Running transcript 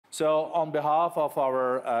So on behalf of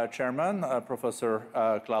our chairman, Professor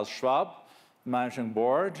Klaus Schwab, managing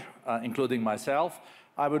board, including myself,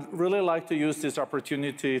 I would really like to use this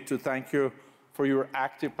opportunity to thank you for your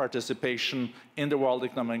active participation in the World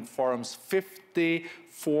Economic Forum's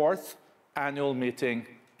 54th annual meeting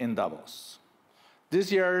in Davos.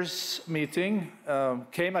 This year's meeting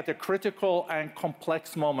came at a critical and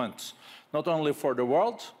complex moment, not only for the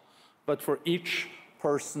world, but for each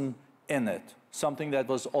person in it, something that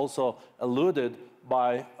was also alluded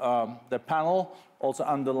by the panel, also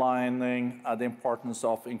underlining the importance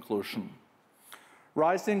of inclusion.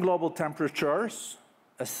 Rising global temperatures,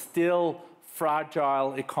 a still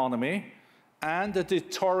fragile economy, and a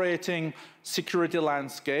deteriorating security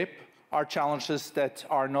landscape are challenges that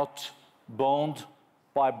are not bound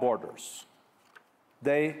by borders.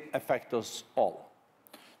 They affect us all.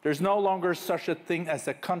 There's no longer such a thing as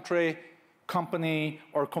a country, company,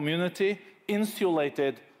 or community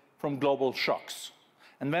insulated from global shocks.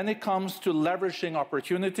 And when it comes to leveraging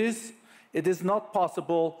opportunities, it is not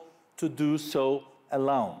possible to do so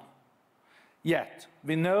alone. Yet,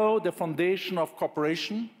 we know the foundation of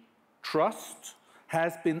cooperation, trust,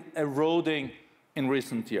 has been eroding in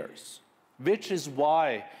recent years, which is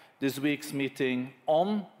why this week's meeting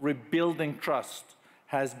on rebuilding trust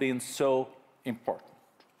has been so important.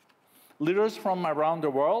 Leaders from around the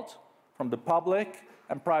world, from the public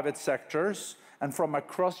and private sectors, and from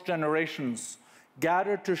across generations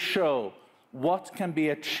gathered to show what can be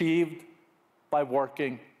achieved by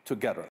working together.